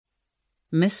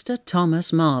Mr.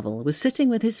 Thomas Marvel was sitting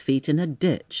with his feet in a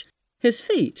ditch. His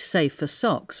feet, save for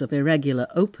socks of irregular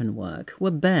openwork,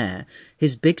 were bare.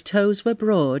 His big toes were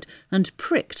broad and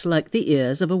pricked like the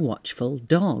ears of a watchful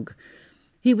dog.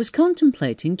 He was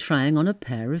contemplating trying on a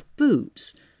pair of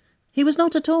boots. He was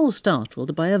not at all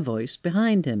startled by a voice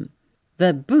behind him.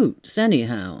 "They're boots,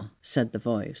 anyhow," said the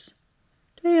voice.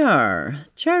 "They are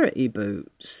charity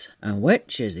boots, and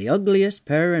which is the ugliest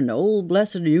pair in the whole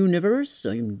blessed universe,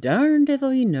 I'm darned if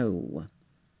I know."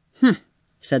 "Humph,"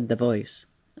 said the voice.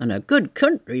 "And a good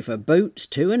country for boots,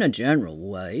 too, in a general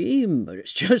way, but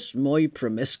it's just my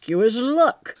promiscuous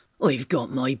luck. I've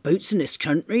got my boots in this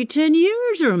country 10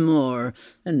 years or more,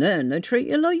 and then they treat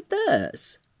you like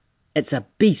this." "It's a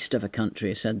beast of a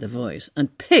country," said the voice,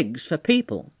 "and pigs for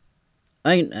people."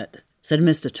 "Ain't it?" said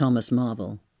Mr. Thomas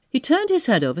Marvel. He turned his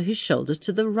head over his shoulders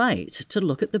to the right to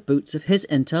look at the boots of his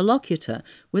interlocutor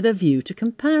with a view to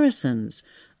comparisons,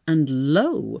 and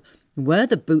lo, where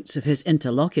the boots of his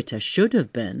interlocutor should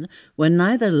have been were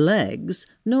neither legs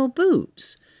nor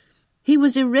boots. He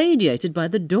was irradiated by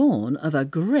the dawn of a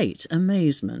great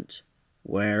amazement.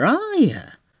 "Where are you?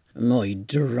 Am I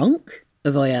drunk?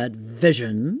 Have I had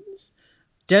visions?"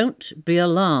 "Don't be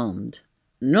alarmed."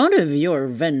 "None of your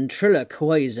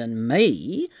ventriloquising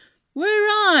me.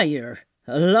 Where are you?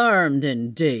 Alarmed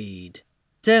indeed."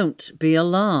 "Don't be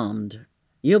alarmed."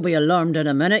 "You'll be alarmed in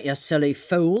a minute, you silly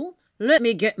fool. Let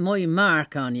me get my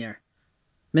mark on you."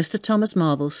 Mr. Thomas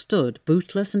Marvel stood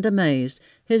bootless and amazed,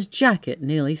 his jacket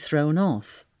nearly thrown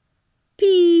off.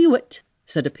 "Peewit,"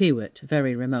 said a peewit,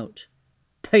 very remote.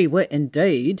 "Peewit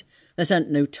indeed. This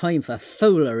ain't no time for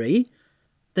foolery."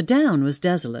 The down was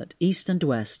desolate, east and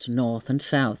west, north and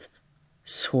south.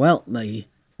 "Swelp me,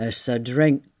 it's the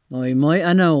drink. I might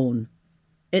ha' known."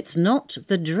 "It's not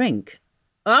the drink."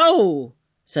 "Oh!"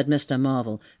 said Mr.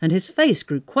 Marvel, and his face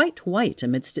grew quite white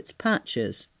amidst its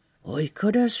patches. "I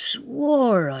could have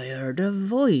swore I heard a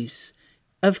voice."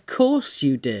 "Of course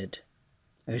you did."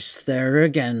 "It's there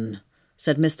again,"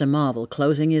 said Mr. Marvel,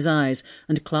 closing his eyes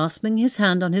and clasping his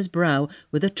hand on his brow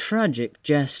with a tragic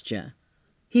gesture.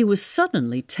 He was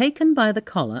suddenly taken by the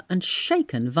collar and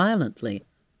shaken violently.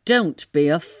 "Don't be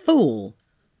a fool."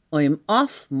 "I'm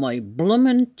off my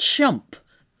bloomin' chump,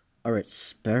 or it's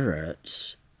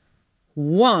spirits."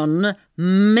 "1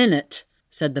 minute,"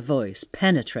 said the voice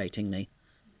penetratingly.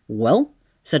 "Well,"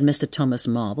 said Mr. Thomas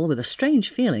Marvel, with a strange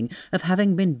feeling of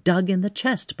having been dug in the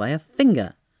chest by a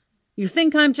finger, "you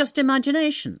think I'm just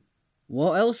imagination?"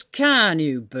 "What else can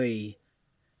you be?"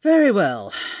 "Very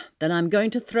well, then I'm going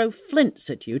to throw flints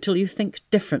at you till you think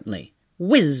differently."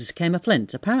 Whiz came a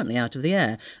flint, apparently out of the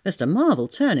air. Mr. Marvel,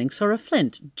 turning, saw a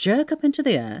flint jerk up into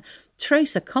the air,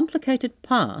 trace a complicated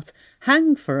path,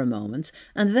 hang for a moment,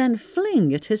 and then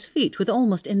fling at his feet with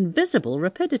almost invisible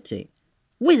rapidity.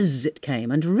 Whiz it came,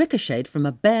 and ricocheted from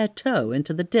a bare toe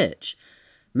into the ditch.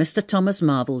 Mr. Thomas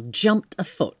Marvel jumped a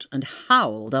foot and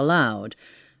howled aloud.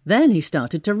 Then he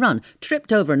started to run,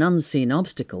 tripped over an unseen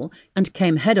obstacle, and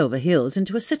came head over heels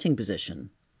into a sitting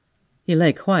position. He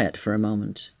lay quiet for a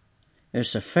moment.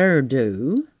 "It's a fair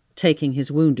do," taking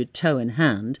his wounded toe in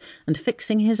hand and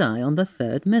fixing his eye on the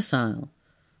third missile.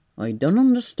 "I don't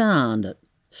understand it.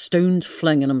 Stones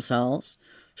flinging themselves,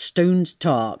 stones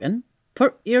talking.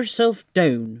 Put yourself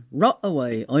down. Rot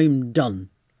away. I'm done."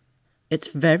 "It's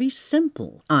very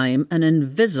simple. I'm an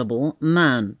invisible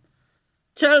man."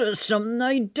 "Tell us something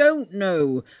I don't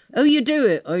know. How you do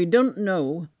it, I don't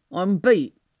know. I'm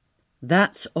beat."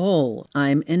 "That's all.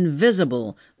 I'm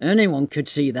invisible." "Anyone could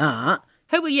see that.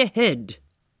 How are you hid?"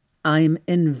 "I'm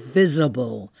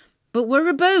invisible." "But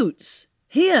whereabouts?"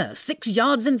 "Here, 6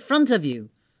 yards in front of you."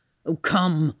 "Oh,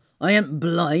 come. I ain't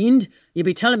blind. You'll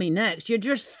be telling me next you're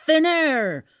just thin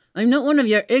air. I'm not one of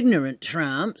your ignorant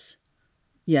tramps."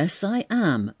 "Yes, I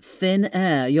am. Thin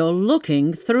air. You're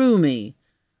looking through me."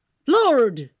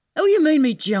 "Lord! How you made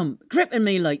me jump, gripping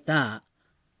me like that."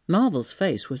 Marvel's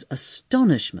face was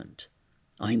astonishment.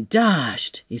 "I'm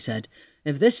dashed," he said,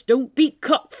 "if this don't beat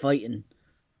cockfighting."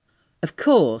 "Of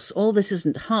course, all this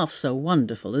isn't half so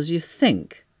wonderful as you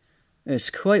think." "It's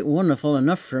quite wonderful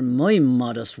enough for my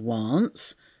modest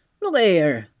wants. Look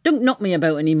here, don't knock me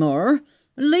about any more.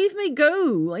 Leave me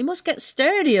go, I must get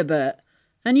sturdy a bit.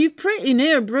 And you've pretty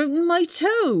near broken my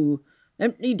toe.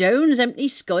 Empty downs, empty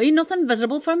sky, nothing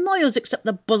visible for miles except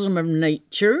the bosom of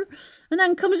nature. And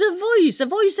then comes a voice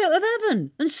out of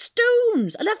heaven, and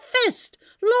stones, and a fist.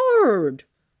 Lord!"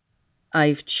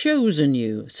 "I've chosen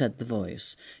you," said the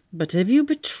voice, "but if you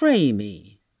betray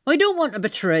me—" "I don't want to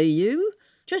betray you.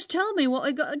 Just tell me what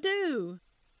I got to do."